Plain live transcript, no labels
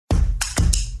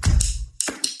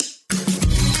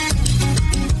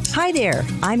Hi there,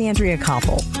 I'm Andrea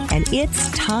Koppel, and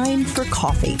it's time for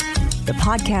coffee, the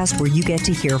podcast where you get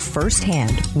to hear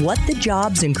firsthand what the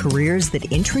jobs and careers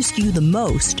that interest you the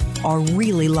most are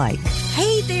really like.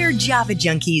 Hey there, Java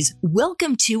junkies.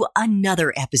 Welcome to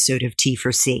another episode of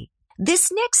T4C.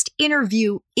 This next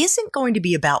interview isn't going to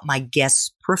be about my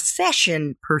guest's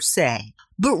profession per se,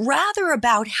 but rather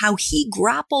about how he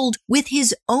grappled with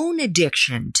his own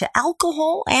addiction to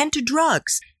alcohol and to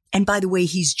drugs. And by the way,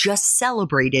 he's just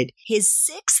celebrated his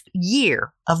 6th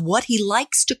year of what he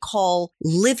likes to call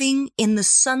living in the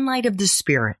sunlight of the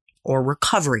spirit, or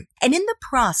recovery. And in the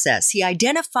process, he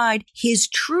identified his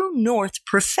true north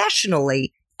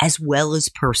professionally as well as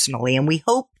personally. And we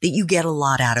hope that you get a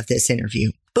lot out of this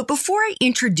interview. But before I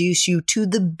introduce you to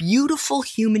the beautiful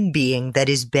human being that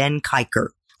is Ben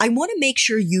Kiker, I want to make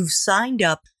sure you've signed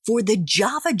up for the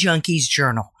Java Junkies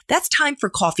Journal. That's Time for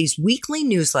Coffee's weekly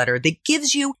newsletter that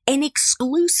gives you an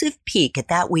exclusive peek at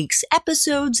that week's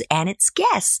episodes and its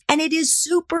guests. And it is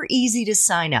super easy to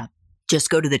sign up. Just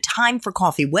go to the Time for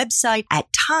Coffee website at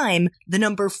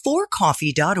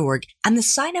time4coffee.org, and the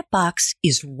sign-up box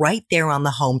is right there on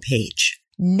the homepage.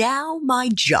 Now, my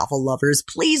Java lovers,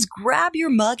 please grab your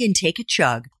mug and take a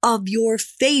chug of your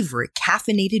favorite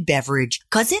caffeinated beverage,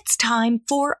 because it's time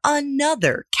for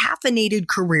another caffeinated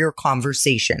career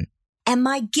conversation. And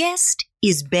my guest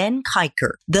is Ben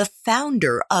Kiker, the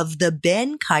founder of the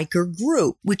Ben Kiker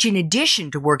Group, which in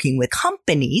addition to working with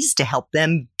companies to help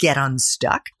them get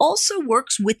unstuck, also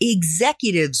works with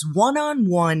executives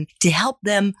one-on-one to help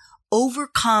them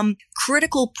overcome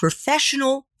critical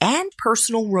professional and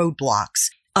personal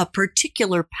roadblocks. A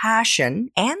particular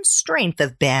passion and strength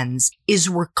of Ben's is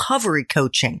recovery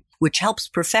coaching, which helps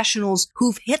professionals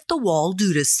who've hit the wall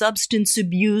due to substance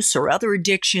abuse or other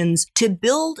addictions to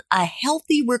build a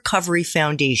healthy recovery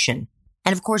foundation.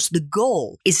 And of course, the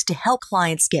goal is to help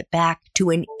clients get back to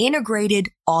an integrated,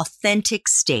 authentic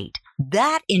state.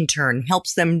 That in turn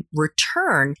helps them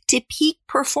return to peak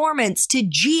performance, to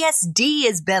GSD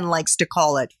as Ben likes to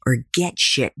call it, or get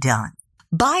shit done.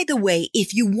 By the way,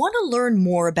 if you want to learn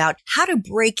more about how to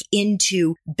break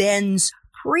into Ben's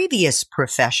previous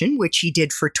profession, which he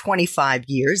did for 25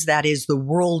 years, that is the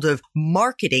world of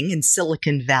marketing in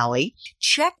Silicon Valley,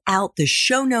 check out the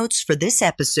show notes for this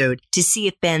episode to see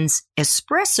if Ben's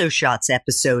Espresso Shots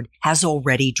episode has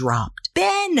already dropped.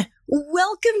 Ben,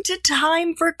 welcome to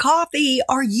Time for Coffee.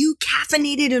 Are you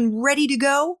caffeinated and ready to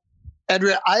go?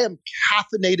 Andrea, I am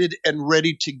caffeinated and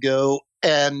ready to go.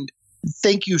 And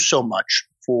thank you so much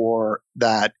for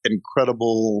that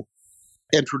incredible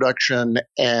introduction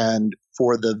and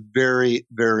for the very,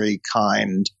 very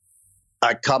kind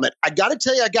comment. I got to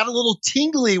tell you, I got a little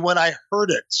tingly when I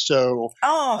heard it. So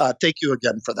thank you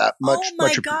again for that. Much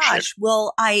appreciated.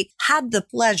 Well, I had the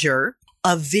pleasure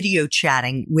of video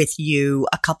chatting with you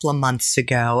a couple of months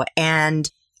ago, and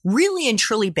really and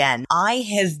truly, Ben, I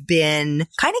have been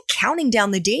kind of counting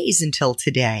down the days until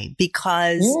today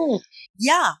because,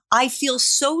 I feel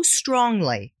so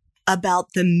strongly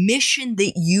about the mission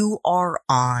that you are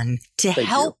on to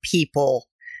help people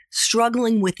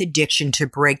struggling with addiction to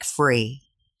break free.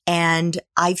 And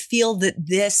I feel that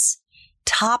this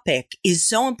topic is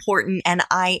so important, and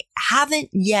I haven't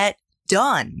yet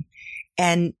done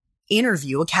an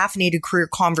interview, a caffeinated career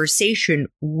conversation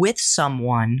with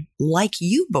someone like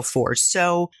you before.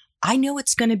 So I know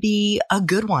it's going to be a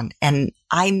good one, and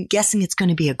I'm guessing it's going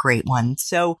to be a great one.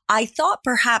 So I thought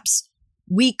perhaps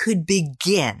we could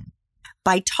begin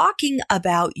by talking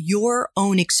about your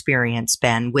own experience,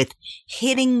 Ben, with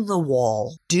hitting the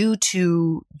wall due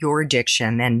to your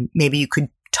addiction. And maybe you could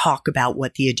talk about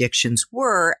what the addictions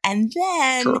were. And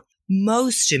then,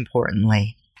 most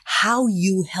importantly, how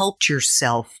you helped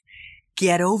yourself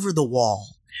get over the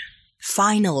wall,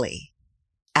 finally,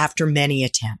 after many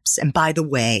attempts. And by the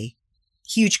way,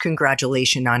 huge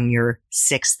congratulations on your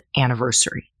 6th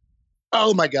anniversary.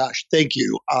 Oh my gosh, thank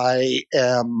you. I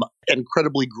am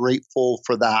incredibly grateful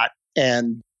for that.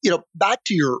 And, back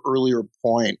to your earlier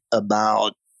point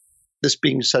about this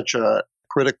being such a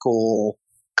critical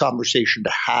conversation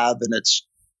to have, and it's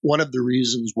one of the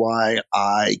reasons why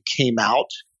I came out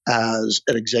as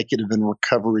an executive in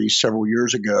recovery several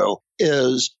years ago,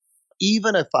 is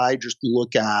even if I just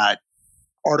look at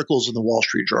articles in the Wall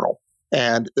Street Journal,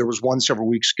 and there was one several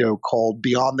weeks ago called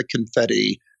Beyond the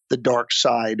Confetti, the Dark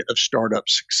Side of Startup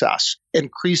Success.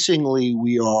 Increasingly,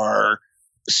 we are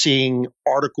seeing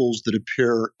articles that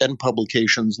appear in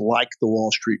publications like the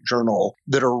Wall Street Journal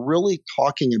that are really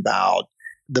talking about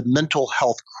the mental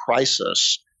health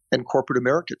crisis in corporate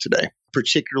America today,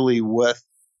 particularly with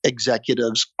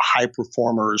executives, high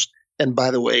performers. And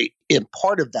by the way, in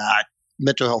part of that,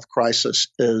 mental health crisis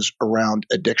is around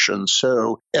addiction.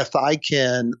 So if I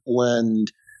can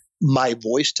lend my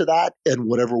voice to that in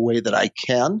whatever way that I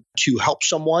can to help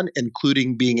someone,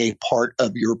 including being a part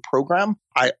of your program,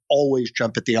 I always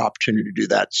jump at the opportunity to do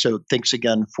that. So thanks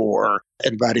again for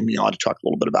inviting me on to talk a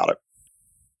little bit about it.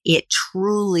 It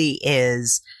truly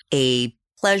is a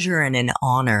pleasure and an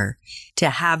honor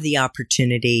to have the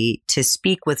opportunity to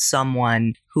speak with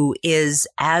someone who is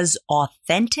as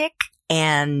authentic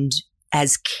and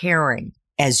as caring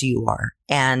as you are.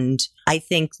 And I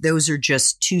think those are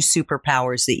just two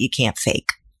superpowers that you can't fake.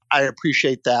 I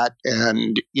appreciate that.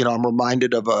 And, I'm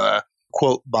reminded of a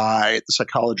quote by the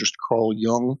psychologist Carl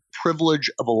Jung: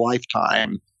 privilege of a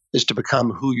lifetime is to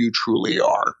become who you truly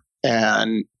are.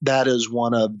 And that is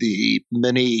one of the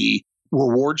many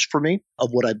rewards for me of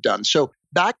what I've done. So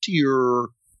back to your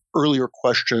earlier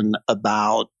question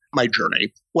about my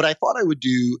journey, what I thought I would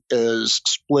do is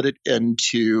split it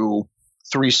into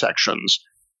 3 sections.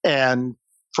 And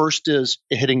first is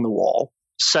hitting the wall.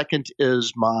 Second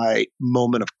is my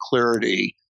moment of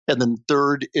clarity. And then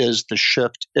third is the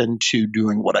shift into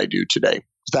doing what I do today.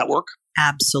 Does that work?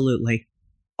 Absolutely.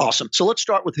 Awesome. So let's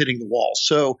start with hitting the wall.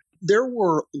 So there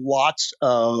were lots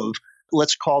of,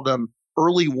 let's call them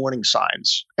early warning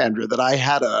signs, Andrea, that I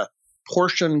had a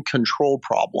portion control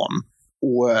problem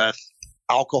with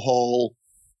alcohol,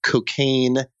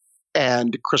 cocaine,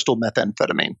 and crystal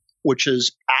methamphetamine, which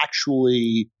is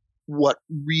actually what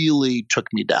really took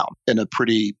me down in a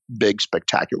pretty big,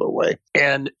 spectacular way.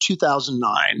 And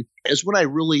 2009 is when I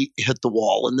really hit the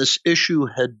wall. And this issue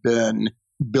had been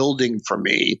building for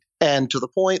me, and to the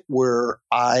point where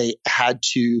I had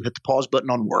to hit the pause button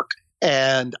on work.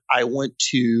 And I went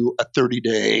to a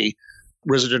 30-day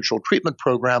residential treatment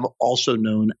program, also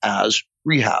known as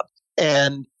rehab.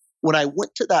 And when I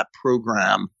went to that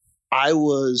program, I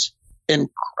was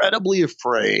incredibly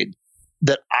afraid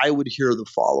that I would hear the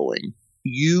following: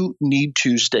 you need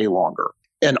to stay longer.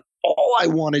 And all I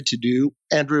wanted to do,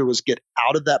 Andrea, was get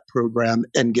out of that program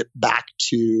and get back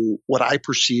to what I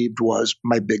perceived was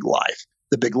my big life.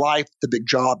 The big life, the big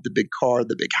job, the big car,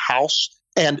 the big house.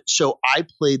 And so I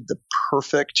played the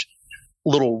perfect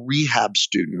little rehab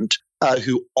student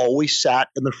who always sat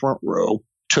in the front row,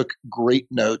 took great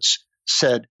notes,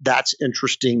 said, "That's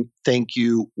interesting. Thank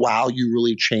you. Wow, you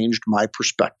really changed my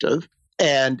perspective."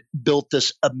 And built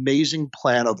this amazing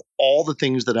plan of all the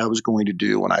things that I was going to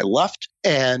do when I left.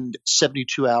 And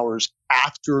 72 hours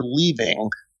after leaving,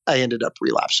 I ended up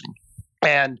relapsing.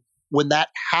 And when that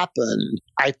happened,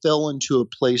 I fell into a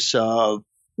place of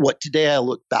what today I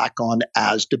look back on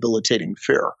as debilitating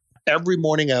fear. Every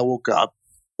morning I woke up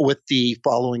with the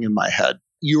following in my head: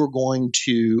 you are going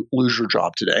to lose your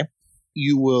job today.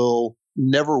 You will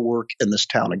never work in this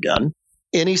town again.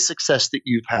 Any success that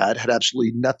you've had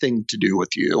absolutely nothing to do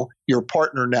with you. Your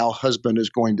partner, now husband, is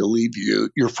going to leave you.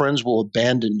 Your friends will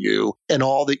abandon you. And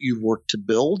all that you've worked to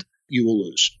build, you will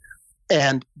lose.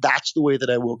 And that's the way that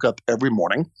I woke up every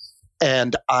morning.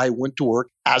 And I went to work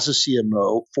as a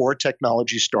CMO for a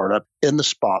technology startup in the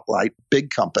spotlight,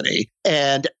 big company,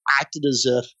 and acted as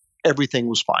if everything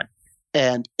was fine.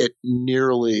 And it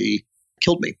nearly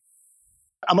killed me.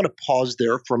 I'm going to pause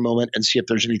there for a moment and see if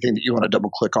there's anything that you want to double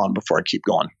click on before I keep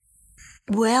going.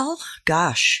 Well,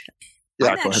 gosh, Yeah,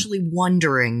 I'm go ahead. actually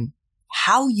wondering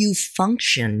how you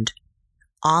functioned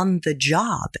on the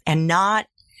job, and not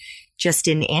just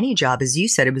in any job. As you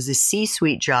said, it was a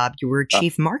C-suite job. You were a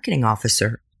chief marketing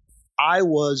officer. I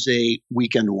was a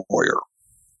weekend warrior.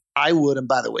 I would, and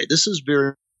by the way, this is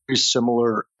very, very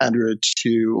similar, Andrea,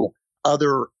 to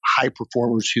other high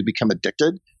performers who become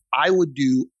addicted. I would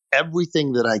do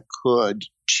everything that I could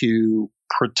to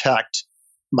protect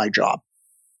my job.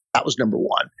 That was number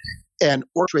one. And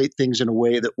orchestrate things in a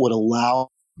way that would allow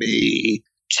me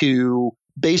to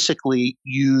basically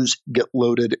use, get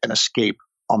loaded, and escape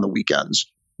on the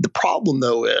weekends. The problem,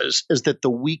 though, is that the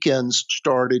weekends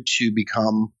started to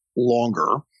become longer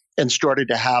and started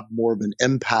to have more of an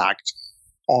impact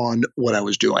on what I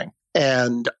was doing.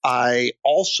 And I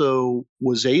also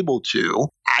was able to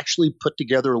actually put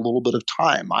together a little bit of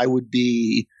time. I would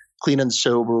be clean and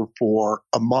sober for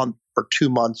a month or 2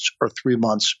 months or 3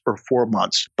 months or 4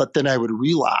 months, but then I would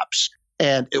relapse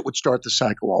and it would start the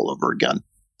cycle all over again.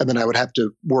 And then I would have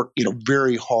to work,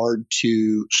 very hard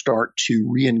to start to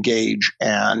re-engage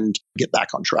and get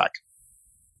back on track.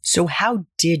 So how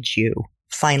did you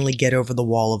finally get over the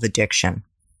wall of addiction?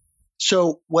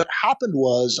 So what happened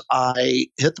was I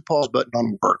hit the pause button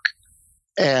on work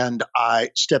and I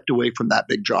stepped away from that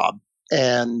big job,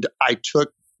 and I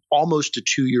took almost a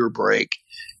 2-year break.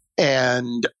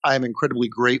 And I'm incredibly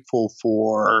grateful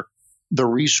for the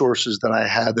resources that I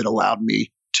had that allowed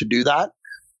me to do that,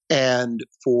 and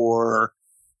for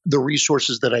the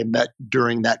resources that I met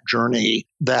during that journey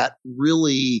that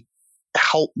really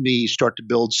helped me start to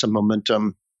build some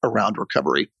momentum around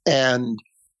recovery. And,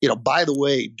 by the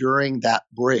way, during that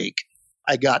break,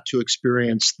 I got to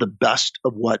experience the best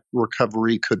of what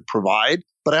recovery could provide,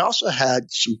 but I also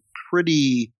had some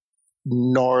pretty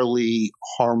gnarly,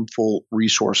 harmful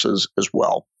resources as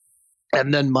well.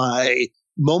 And then my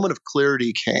moment of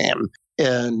clarity came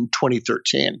in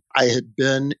 2013. I had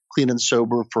been clean and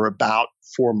sober for about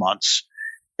 4 months,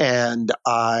 and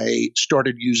I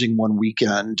started using one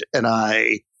weekend, and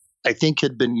I think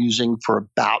had been using for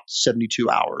about 72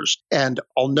 hours. And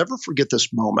I'll never forget this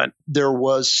moment. There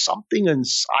was something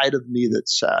inside of me that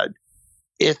said,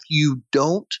 if you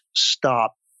don't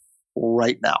stop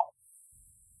right now,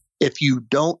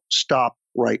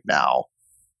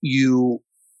 you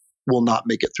will not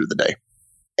make it through the day.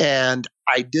 And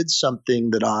I did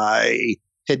something that I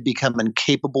had become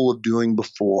incapable of doing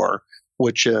before,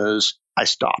 which is I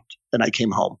stopped and I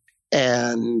came home.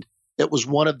 And it was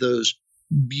one of those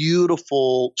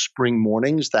beautiful spring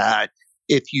mornings that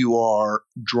if you are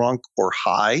drunk or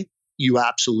high, you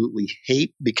absolutely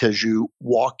hate, because you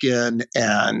walk in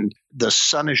and the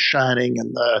sun is shining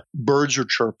and the birds are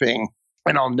chirping.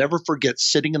 And I'll never forget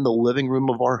sitting in the living room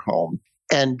of our home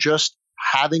and just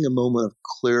having a moment of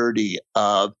clarity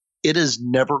of, it is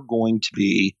never going to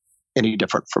be any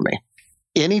different for me.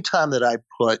 Anytime that I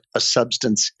put a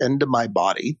substance into my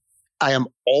body, I am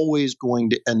always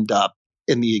going to end up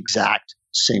in the exact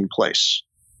same place.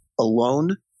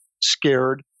 Alone,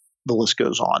 scared, the list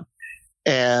goes on.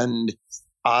 And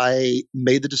I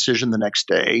made the decision the next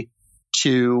day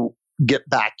to get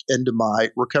back into my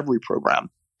recovery program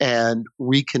and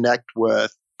reconnect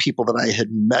with people that I had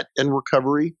met in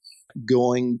recovery,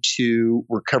 going to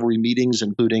recovery meetings,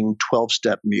 including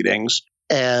 12-step meetings.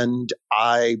 And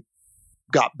I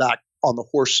got back on the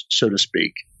horse, so to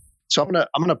speak. So I'm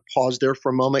gonna pause there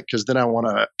for a moment, because then I want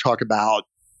to talk about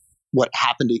what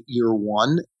happened at year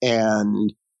one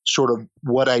and sort of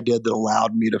what I did that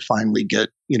allowed me to finally get,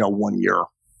 1 year.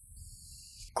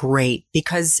 Great.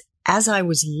 Because as I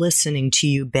was listening to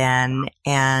you, Ben,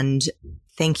 and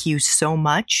thank you so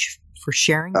much for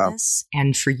sharing this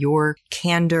and for your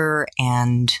candor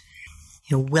and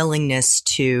willingness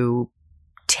to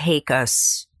take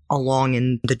us along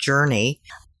in the journey.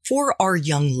 For our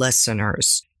young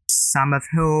listeners, some of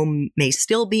whom may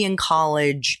still be in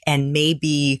college and may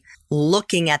be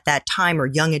looking at that time, or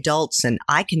young adults, and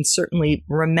I can certainly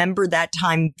remember that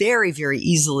time very, very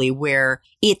easily, where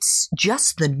it's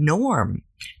just the norm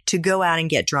to go out and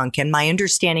get drunk. And my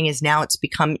understanding is now it's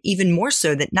become even more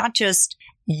so that not just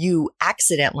you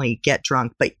accidentally get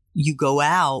drunk, but you go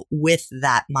out with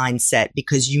that mindset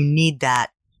because you need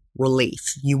that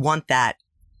relief. You want that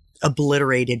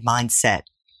obliterated mindset.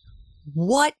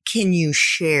 What can you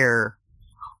share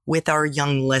with our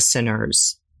young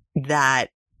listeners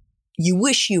that you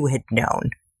wish you had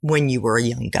known when you were a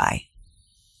young guy?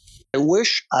 I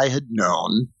wish I had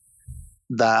known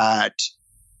that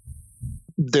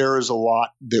there is a lot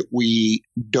that we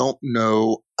don't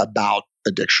know about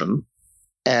addiction.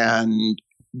 And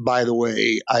by the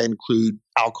way, I include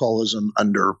alcoholism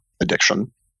under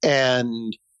addiction.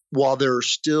 And while there are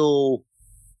still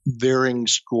varying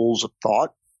schools of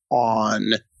thought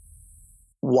on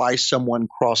why someone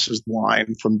crosses the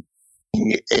line from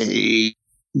being a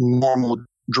normal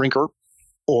drinker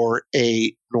or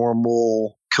a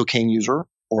normal cocaine user,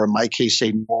 or in my case,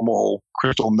 a normal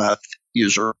crystal meth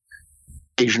user,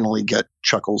 occasionally get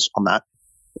chuckles on that.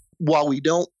 While we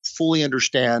don't fully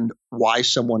understand why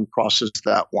someone crosses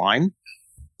that line,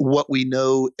 what we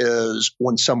know is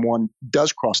when someone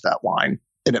does cross that line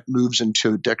and it moves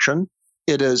into addiction,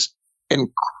 it is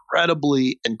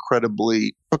incredibly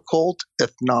difficult,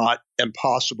 if not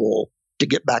impossible, to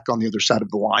get back on the other side of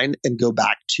the line and go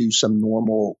back to some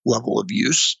normal level of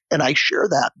use. And I share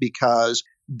that because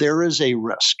there is a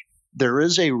risk. There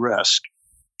is a risk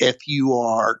if you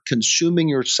are consuming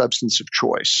your substance of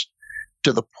choice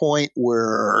to the point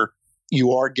where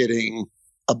you are getting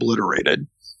obliterated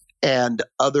and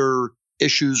other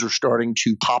issues are starting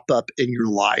to pop up in your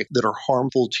life that are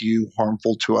harmful to you,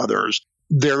 harmful to others.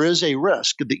 There is a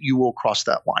risk that you will cross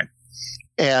that line.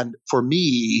 And for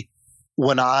me,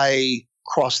 when I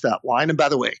cross that line, and by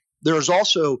the way, there is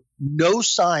also no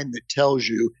sign that tells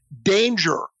you,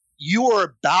 danger, you are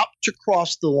about to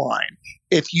cross the line.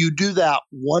 If you do that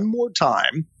one more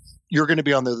time, you're going to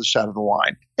be on the other side of the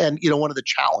line. And, one of the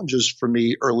challenges for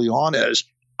me early on is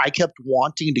I kept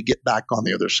wanting to get back on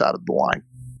the other side of the line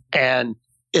and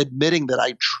admitting that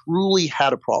I truly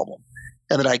had a problem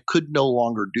and that I could no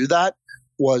longer do that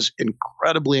was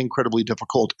incredibly, incredibly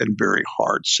difficult and very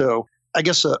hard. So I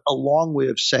guess a long way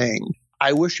of saying,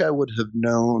 I wish I would have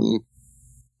known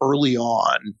early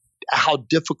on how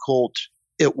difficult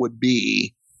it would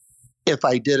be if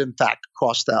I did, in fact,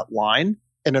 cross that line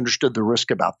and understood the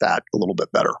risk about that a little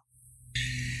bit better.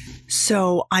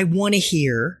 So I want to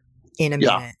hear in a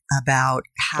minute about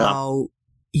how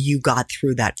you got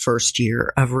through that first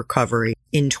year of recovery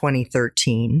in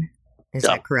 2013. Is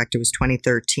that correct? It was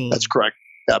 2013. That's correct.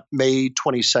 May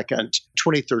 22nd,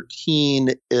 2013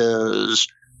 is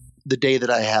the day that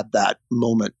I had that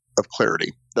moment of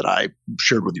clarity that I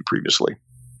shared with you previously.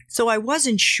 So I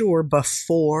wasn't sure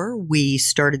before we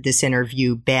started this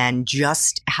interview, Ben,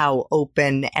 just how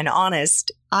open and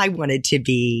honest I wanted to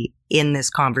be in this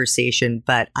conversation,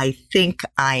 but I think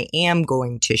I am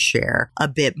going to share a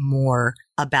bit more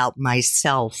about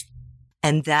myself.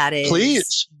 And that is,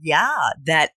 please,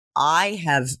 that I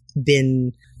have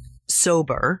been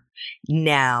sober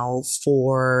now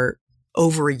for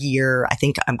over a year. I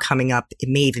think I'm coming up, it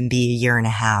may even be a year and a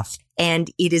half. And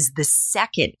it is the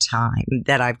second time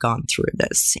that I've gone through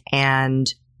this.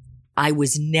 And I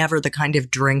was never the kind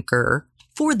of drinker,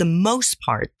 for the most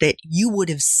part, that you would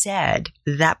have said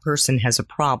that person has a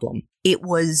problem. It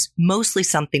was mostly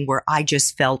something where I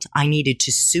just felt I needed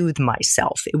to soothe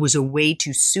myself. It was a way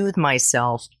to soothe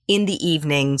myself in the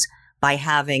evenings by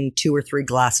having 2 or 3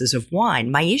 glasses of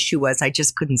wine. My issue was I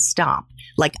just couldn't stop.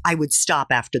 Like I would stop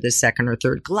after the second or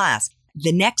third glass.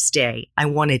 The next day, I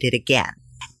wanted it again.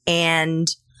 And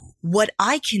what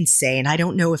I can say, and I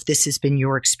don't know if this has been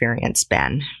your experience,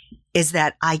 Ben, is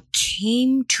that I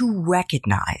came to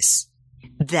recognize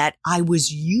that I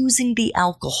was using the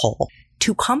alcohol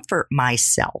to comfort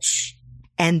myself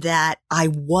and that I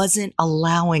wasn't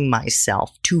allowing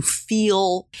myself to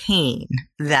feel pain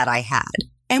that I had.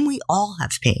 And we all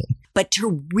have pain, but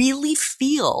to really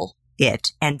feel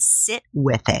it and sit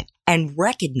with it and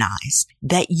recognize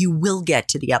that you will get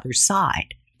to the other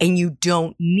side. And you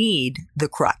don't need the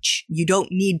crutch. You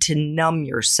don't need to numb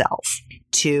yourself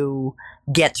to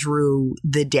get through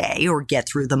the day or get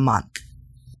through the month.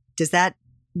 Does that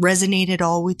resonate at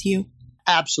all with you?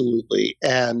 Absolutely.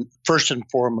 And first and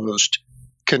foremost,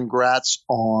 congrats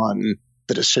on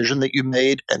the decision that you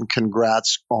made and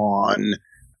congrats on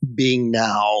being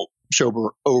now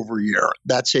sober over a year.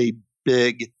 That's a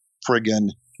big friggin'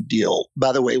 deal.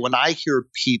 By the way, when I hear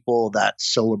people that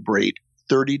celebrate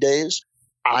 30 days,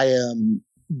 I am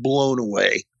blown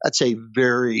away. That's a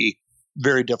very,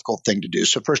 very difficult thing to do.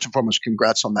 So first and foremost,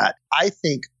 congrats on that. I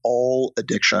think all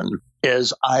addiction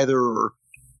is either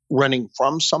running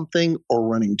from something or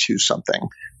running to something.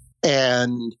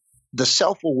 And the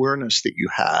self-awareness that you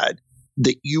had,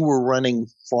 that you were running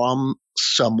from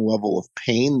some level of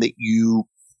pain that you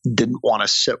didn't want to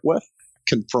sit with,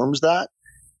 confirms that.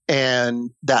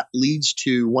 And that leads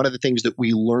to one of the things that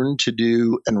we learn to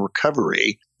do in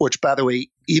recovery, which, by the way,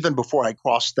 even before I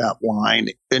crossed that line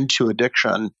into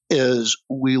addiction, is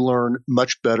we learn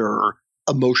much better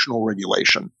emotional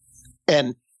regulation.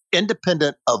 And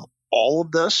independent of all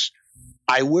of this,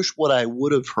 I wish what I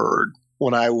would have heard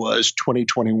when I was 20,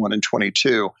 21, and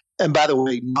 22. And by the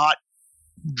way, not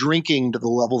drinking to the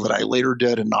level that I later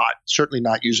did and certainly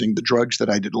not using the drugs that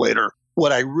I did later.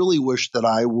 What I really wish that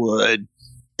I would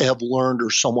have learned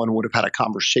or someone would have had a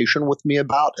conversation with me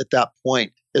about at that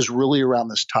point is really around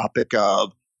this topic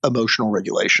of emotional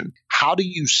regulation. How do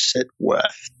you sit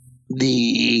with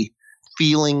the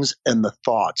feelings and the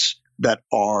thoughts that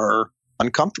are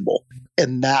uncomfortable?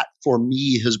 And that for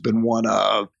me has been one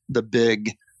of the big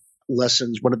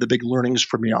lessons, one of the big learnings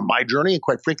for me on my journey. And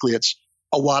quite frankly, it's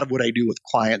a lot of what I do with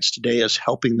clients today is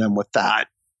helping them with that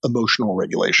emotional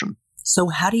regulation. So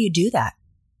how do you do that?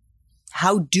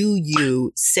 How do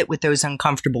you sit with those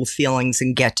uncomfortable feelings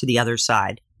and get to the other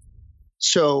side?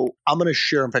 So I'm going to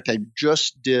share, in fact, I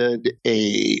just did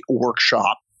a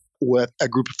workshop with a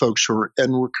group of folks who are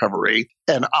in recovery,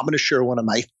 and I'm going to share one of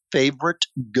my favorite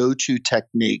go-to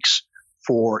techniques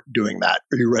for doing that.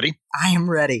 Are you ready? I am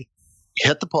ready.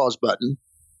 Hit the pause button,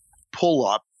 pull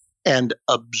up, and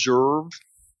observe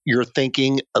your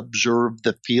thinking, observe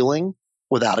the feeling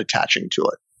without attaching to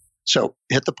it. So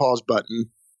hit the pause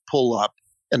button, pull up,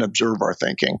 and observe our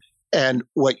thinking. And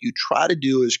what you try to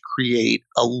do is create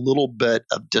a little bit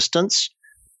of distance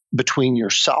between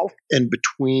yourself and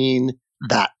between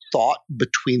that thought,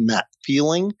 between that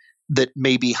feeling that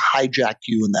maybe hijacked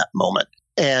you in that moment.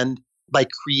 And by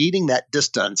creating that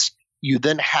distance, you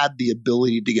then had the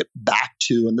ability to get back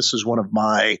to, and this is one of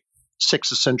my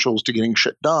 6 essentials to getting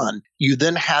shit done, you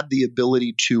then had the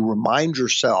ability to remind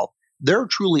yourself, there are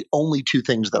truly only 2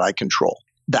 things that I control: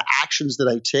 the actions that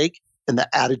I take and the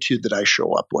attitude that I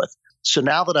show up with. So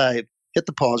now that I've hit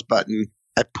the pause button,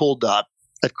 I pulled up,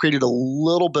 I've created a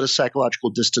little bit of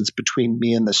psychological distance between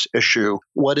me and this issue.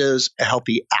 What is a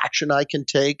healthy action I can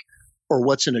take, or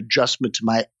what's an adjustment to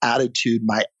my attitude,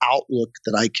 my outlook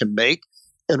that I can make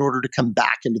in order to come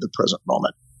back into the present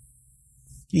moment?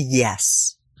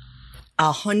 Yes,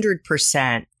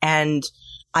 100%. And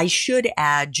I should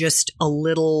add just a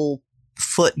little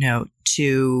footnote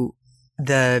to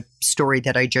the story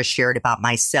that I just shared about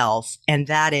myself. And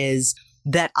that is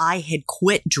that I had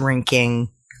quit drinking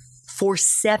for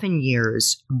 7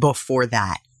 years before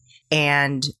that.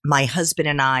 And my husband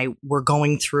and I were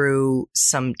going through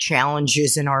some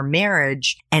challenges in our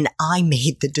marriage. And I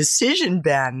made the decision,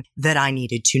 Ben, that I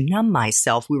needed to numb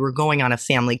myself. We were going on a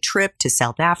family trip to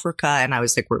South Africa. And I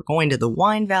was like, we're going to the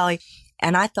wine valley.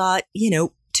 And I thought,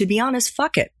 to be honest,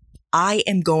 fuck it. I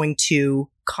am going to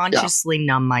consciously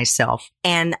numb myself.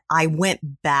 And I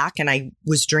went back and I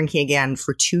was drinking again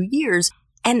for 2 years.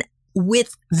 And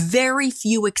with very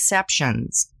few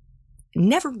exceptions,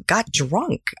 never got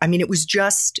drunk. I mean, it was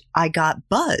just, I got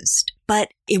buzzed,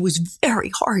 but it was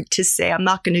very hard to say, I'm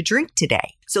not going to drink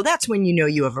today. So that's when you know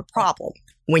you have a problem,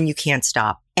 when you can't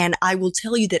stop. And I will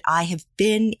tell you that I have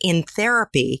been in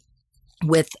therapy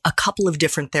with a couple of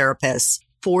different therapists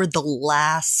for the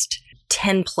last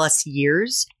 10 plus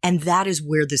years. And that is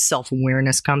where the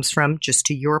self-awareness comes from, just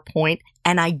to your point.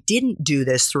 And I didn't do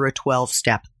this through a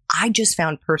 12-step. I just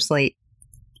found personally,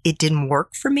 it didn't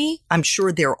work for me. I'm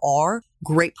sure there are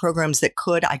great programs that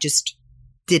could. I just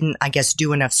didn't, I guess,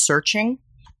 do enough searching.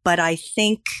 But I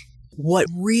think what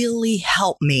really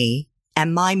helped me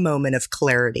and my moment of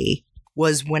clarity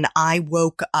was when I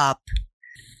woke up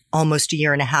almost a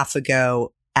year and a half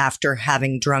ago after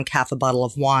having drunk half a bottle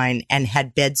of wine and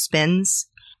had bed spins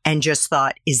and just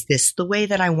thought, is this the way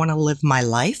that I want to live my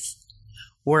life?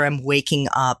 Where I'm waking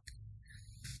up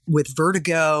with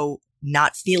vertigo,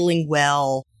 not feeling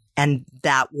well. And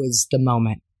that was the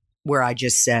moment where I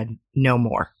just said, no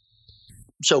more.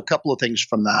 So a couple of things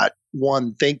from that.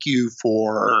 One, thank you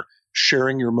for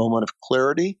sharing your moment of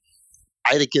clarity.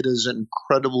 I think it is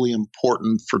incredibly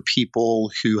important for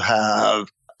people who have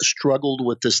struggled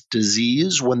with this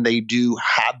disease, when they do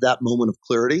have that moment of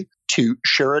clarity, to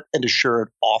share it and to share it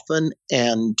often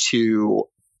and to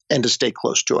stay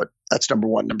close to it. That's number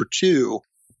one. Number two,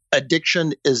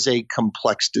 addiction is a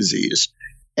complex disease,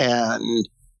 and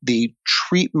the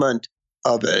treatment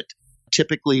of it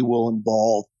typically will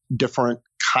involve different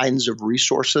kinds of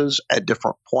resources at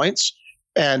different points.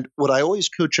 And what I always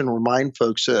coach and remind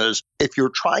folks is, if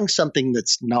you're trying something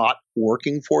that's not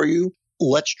working for you,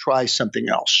 let's try something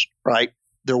else, right?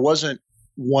 There wasn't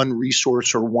one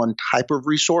resource or one type of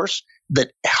resource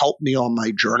that helped me on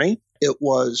my journey. It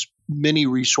was many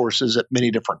resources at many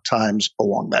different times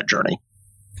along that journey.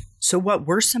 So what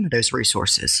were some of those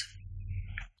resources?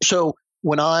 So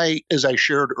when as I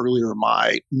shared earlier,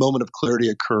 my moment of clarity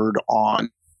occurred on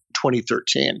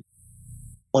 2013,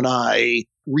 when I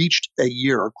reached a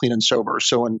year clean and sober.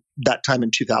 So in that time in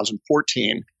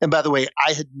 2014, and by the way,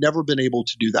 I had never been able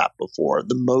to do that before.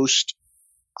 The most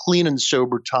clean and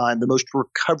sober time, the most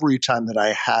recovery time that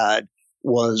I had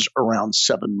was around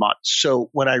 7 months. So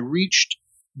when I reached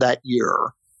that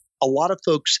year, a lot of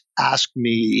folks asked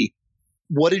me,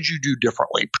 what did you do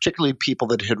differently? Particularly people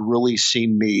that had really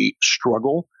seen me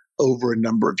struggle over a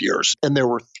number of years. And there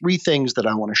were three things that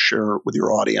I want to share with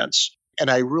your audience. And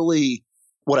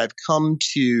what I've come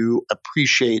to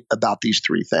appreciate about these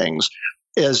three things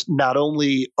is, not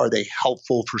only are they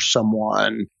helpful for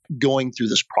someone going through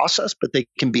this process, but they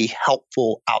can be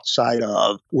helpful outside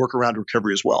of workaround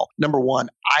recovery as well. Number one,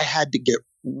 I had to get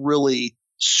really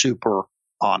super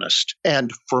honest.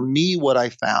 And for me, what I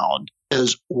found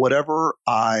is, whatever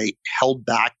I held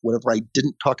back, whatever I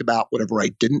didn't talk about, whatever I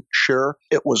didn't share,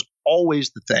 it was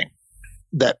always the thing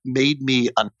that made me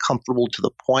uncomfortable to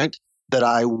the point that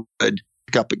I would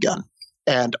pick up again.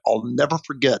 And I'll never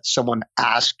forget someone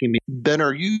asking me, Ben,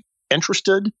 are you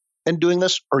interested in doing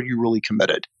this? Or are you really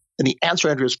committed? And the answer,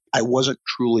 Andrew, is I wasn't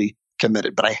truly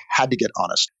committed, but I had to get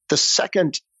honest. The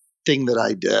second thing that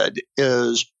I did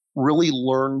is really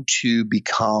learn to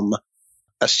become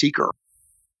a seeker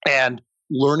and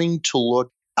learning to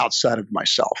look outside of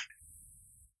myself.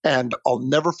 And I'll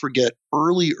never forget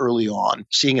early on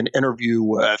seeing an interview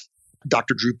with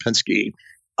Dr. Drew Pinsky.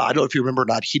 I don't know if you remember or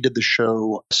not, he did the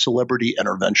show Celebrity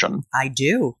Intervention. I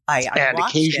do. I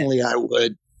watched occasionally it. I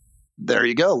would, there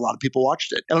you go. A lot of people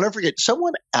watched it. And I'll never forget,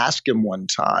 someone asked him one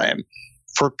time,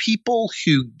 for people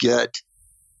who get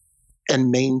and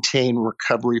maintain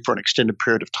recovery for an extended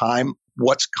period of time,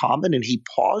 what's common? And he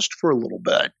paused for a little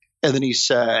bit. And then he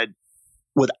said,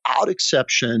 without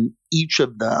exception, each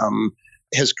of them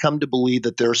has come to believe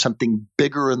that there's something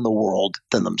bigger in the world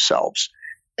than themselves.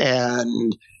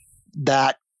 And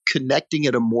that connecting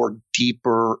at a more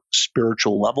deeper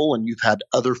spiritual level, and you've had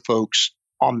other folks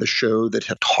on the show that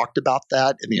have talked about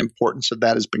that, and the importance of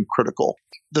that has been critical.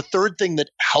 The third thing that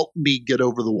helped me get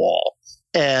over the wall,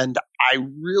 and I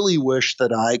really wish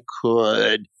that I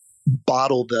could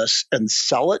bottle this and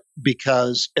sell it,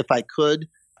 because if I could,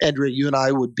 Andrea, you and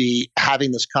I would be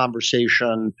having this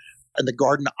conversation in the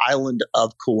Garden Island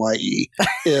of Kauai,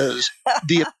 is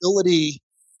the ability.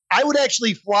 I would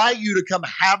actually fly you to come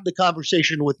have the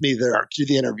conversation with me there, to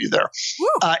the interview there,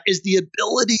 is the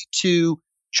ability to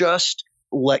just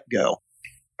let go.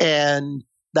 And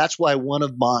that's why one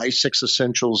of my 6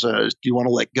 essentials is, do you want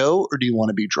to let go or do you want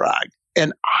to be dragged?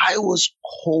 And I was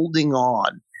holding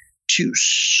on to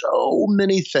so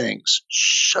many things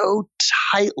so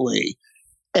tightly,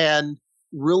 and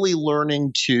really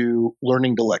learning to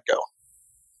let go.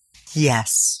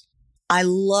 Yes. I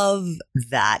love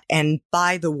that. And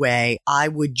by the way, I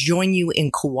would join you in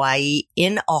Kauai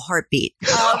in a heartbeat.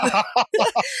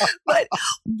 But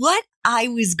what I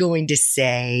was going to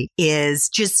say is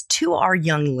just to our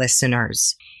young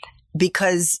listeners,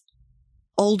 because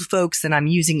old folks, and I'm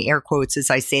using air quotes as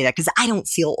I say that because I don't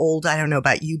feel old. I don't know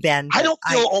about you, Ben. I don't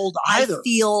feel old either. I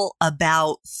feel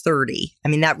about 30. I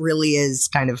mean, that really is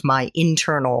kind of my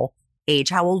internal age.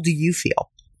 How old do you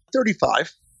feel?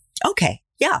 35. Okay.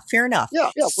 Yeah, fair enough. Yeah.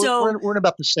 So we're in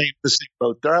about the same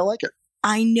boat there. I like it.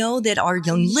 I know that our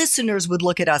young listeners would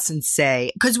look at us and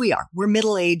say, because we're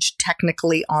middle-aged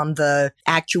technically on the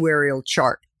actuarial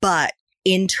chart, but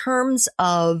in terms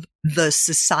of the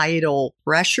societal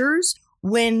pressures,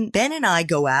 when Ben and I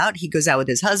go out, he goes out with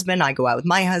his husband, I go out with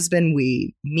my husband,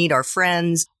 we meet our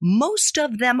friends, most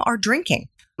of them are drinking.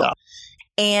 Yeah.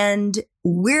 And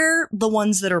we're the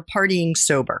ones that are partying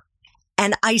sober.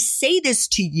 And I say this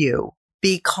to you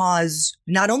because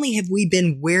not only have we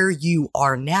been where you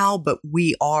are now, but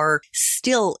we are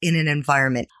still in an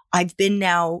environment. I've been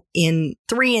now in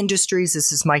 3 industries.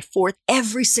 This is my 4th.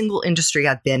 Every single industry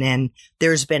I've been in,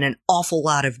 there's been an awful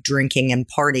lot of drinking and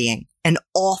partying, an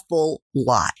awful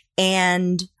lot.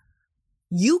 And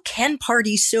you can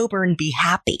party sober and be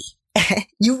happy.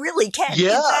 You really can.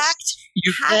 Yes, in fact,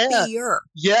 you happier. Can.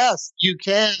 Yes, you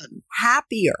can.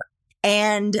 Happier.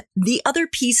 And the other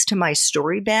piece to my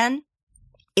story, Ben,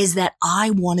 is that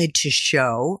I wanted to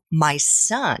show my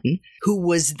son, who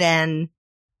was then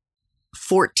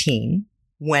 14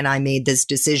 when I made this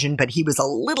decision, but he was a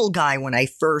little guy when I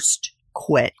first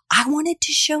quit. I wanted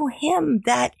to show him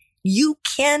that you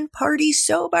can party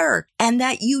sober and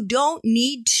that you don't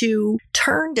need to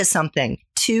turn to something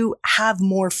to have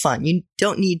more fun. You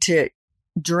don't need to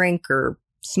drink or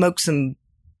smoke some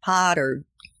pot or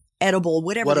edible,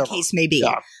 whatever the case may be.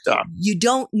 Yeah. You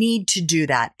don't need to do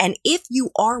that. And if you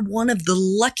are one of the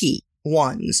lucky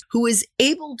ones who is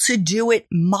able to do it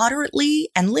moderately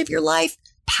and live your life,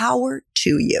 power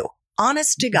to you.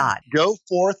 Honest to God. Go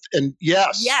forth and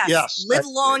yes. Live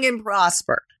long and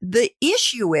prosper. The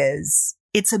issue is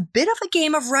it's a bit of a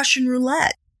game of Russian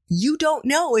roulette. You don't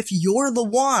know if you're the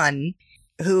one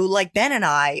who, like Ben and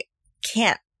I,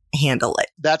 can't handle it.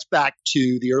 That's back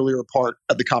to the earlier part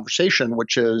of the conversation,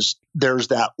 which is there's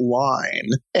that line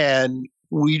and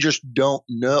we just don't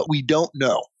know. We don't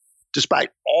know. Despite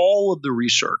all of the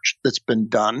research that's been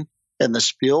done in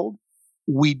this field,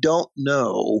 we don't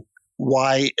know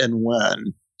why and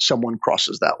when someone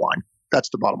crosses that line. That's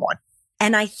the bottom line.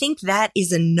 And I think that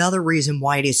is another reason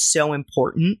why it is so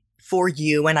important for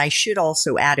you. And I should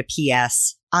also add a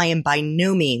PS. I am by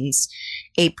no means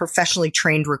a professionally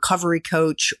trained recovery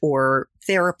coach or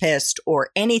therapist or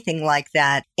anything like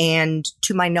that. And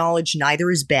to my knowledge,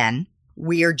 neither is Ben.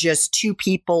 We are just 2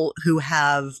 people who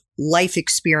have life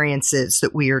experiences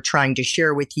that we are trying to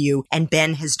share with you. And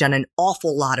Ben has done an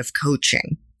awful lot of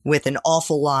coaching with an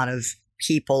awful lot of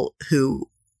people who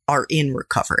are in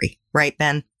recovery. Right,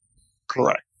 Ben?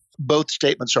 Correct. Both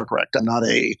statements are correct. I'm not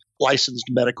a licensed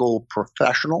medical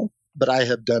professional, but I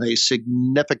have done a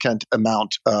significant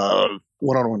amount of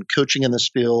one-on-one coaching in this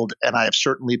field, and I have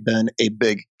certainly been a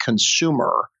big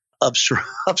consumer of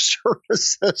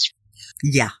services.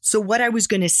 Yeah. So what I was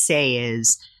going to say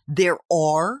is there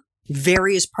are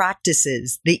various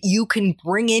practices that you can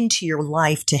bring into your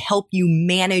life to help you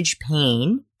manage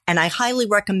pain, and I highly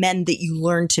recommend that you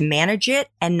learn to manage it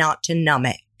and not to numb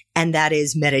it. And that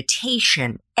is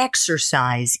meditation,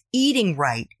 exercise, eating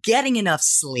right, getting enough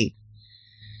sleep.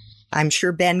 I'm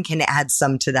sure Ben can add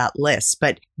some to that list,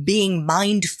 but being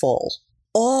mindful,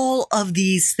 all of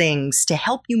these things to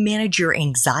help you manage your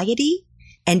anxiety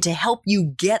and to help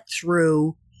you get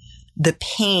through the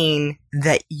pain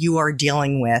that you are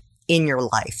dealing with in your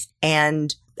life.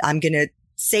 And I'm going to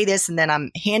say this and then I'm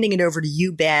handing it over to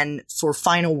you, Ben, for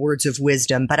final words of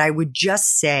wisdom. But I would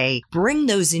just say, bring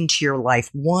those into your life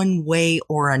one way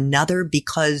or another,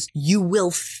 because you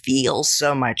will feel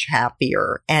so much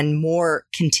happier and more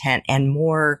content and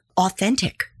more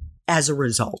authentic as a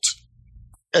result.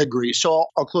 Agree. So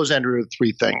I'll close, Andrew, with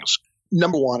three things.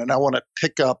 Number one, and I want to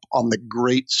pick up on the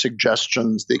great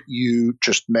suggestions that you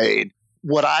just made.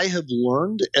 What I have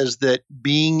learned is that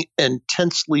being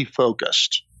intensely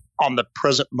focused on the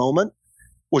present moment,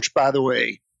 which, by the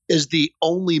way, is the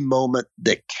only moment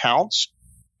that counts,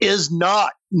 is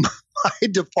not my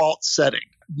default setting,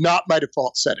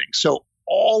 So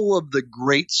all of the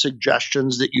great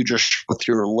suggestions that you just shared with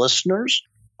your listeners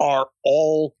are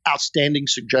all outstanding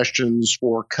suggestions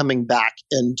for coming back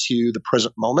into the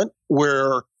present moment,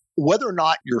 where whether or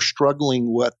not you're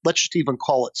struggling with, let's just even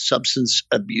call it substance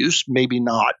abuse, maybe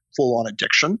not full-on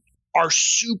addiction, are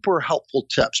super helpful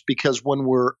tips, because when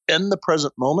we're in the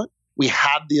present moment, we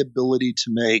have the ability to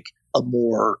make a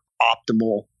more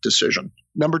optimal decision.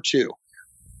 Number two,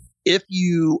 if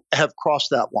you have crossed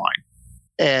that line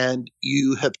and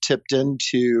you have tipped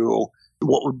into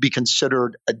what would be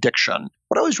considered addiction,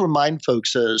 what I always remind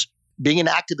folks is being an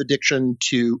active addiction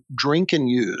to drink and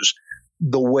use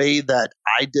the way that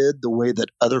I did, the way that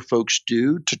other folks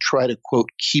do to try to, quote,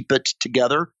 keep it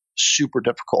together, super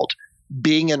difficult.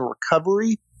 Being in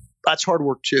recovery, that's hard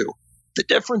work too. The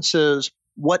difference is,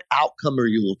 what outcome are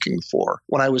you looking for?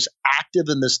 When I was active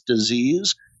in this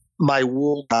disease, my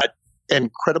world got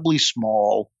incredibly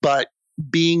small, but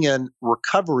being in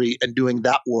recovery and doing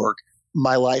that work,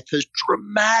 my life has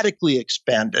dramatically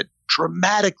expanded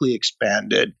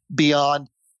beyond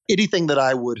anything that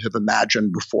I would have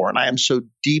imagined before. And I am so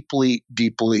deeply,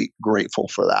 deeply grateful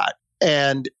for that.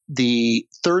 And the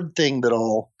third thing that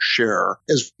I'll share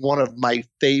is one of my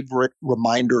favorite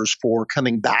reminders for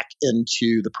coming back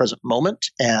into the present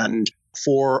moment. And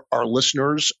for our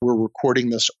listeners, we're recording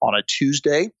this on a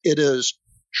Tuesday. It is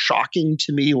shocking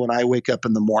to me when I wake up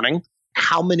in the morning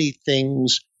how many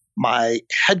things my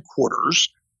headquarters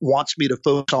wants me to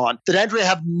focus on that, Andrea,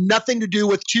 have nothing to do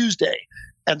with Tuesday.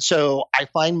 And so I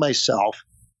find myself,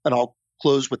 and I'll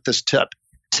close with this tip,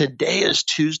 today is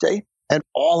Tuesday, and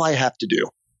all I have to do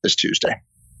is Tuesday.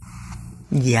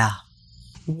 Yeah.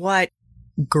 What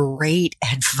great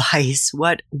advice.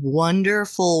 What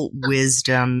wonderful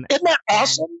wisdom. Isn't that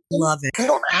awesome? Love it. We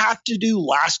don't have to do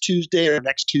last Tuesday or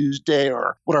next Tuesday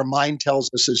or what our mind tells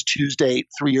us is Tuesday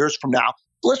 3 years from now.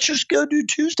 Let's just go do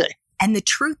Tuesday. And the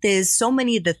truth is, so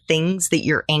many of the things that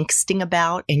you're angsting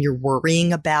about and you're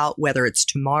worrying about, whether it's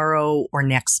tomorrow or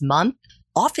next month,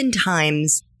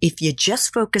 oftentimes, if you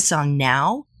just focus on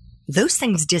now, those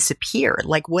things disappear.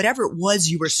 Like whatever it was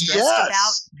you were stressed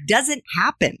about doesn't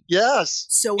happen. Yes.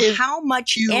 So how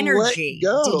much energy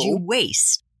did you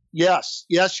waste? Yes.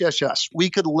 We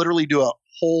could literally do a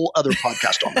whole other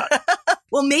podcast on that.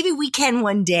 Well, maybe we can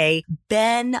one day.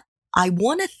 Ben, I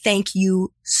want to thank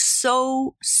you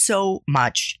so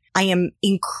much. I am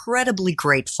incredibly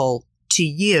grateful to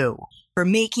you for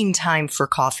making time for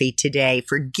coffee today,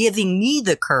 for giving me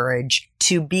the courage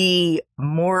to be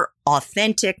more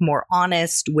authentic, more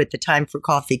honest with the Time for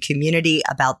Coffee community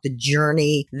about the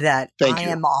journey that I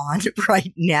am on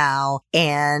right now.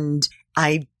 And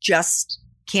I just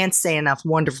can't say enough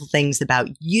wonderful things about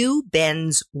you.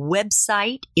 Ben's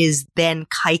website is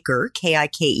benkiker,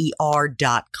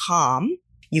 KIKER.com.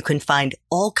 You can find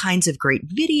all kinds of great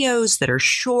videos that are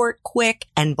short, quick,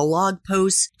 and blog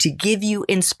posts to give you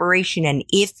inspiration. And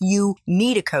if you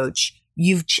need a coach,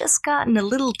 you've just gotten a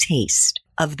little taste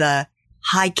of the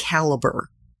high caliber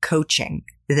coaching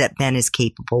that Ben is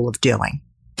capable of doing.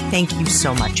 Thank you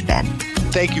so much, Ben.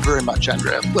 Thank you very much,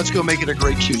 Andrea. Let's go make it a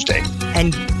great Tuesday.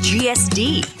 And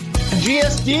GSD.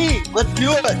 Let's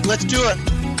do it.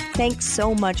 Thanks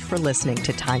so much for listening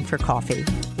to Time for Coffee,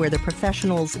 where the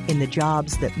professionals in the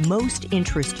jobs that most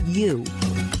interest you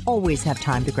always have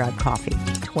time to grab coffee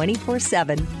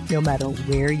 24/7, no matter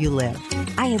where you live.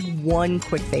 I have one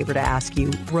quick favor to ask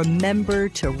you. Remember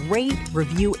to rate,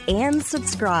 review, and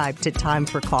subscribe to Time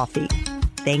for Coffee.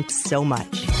 Thanks so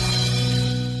much.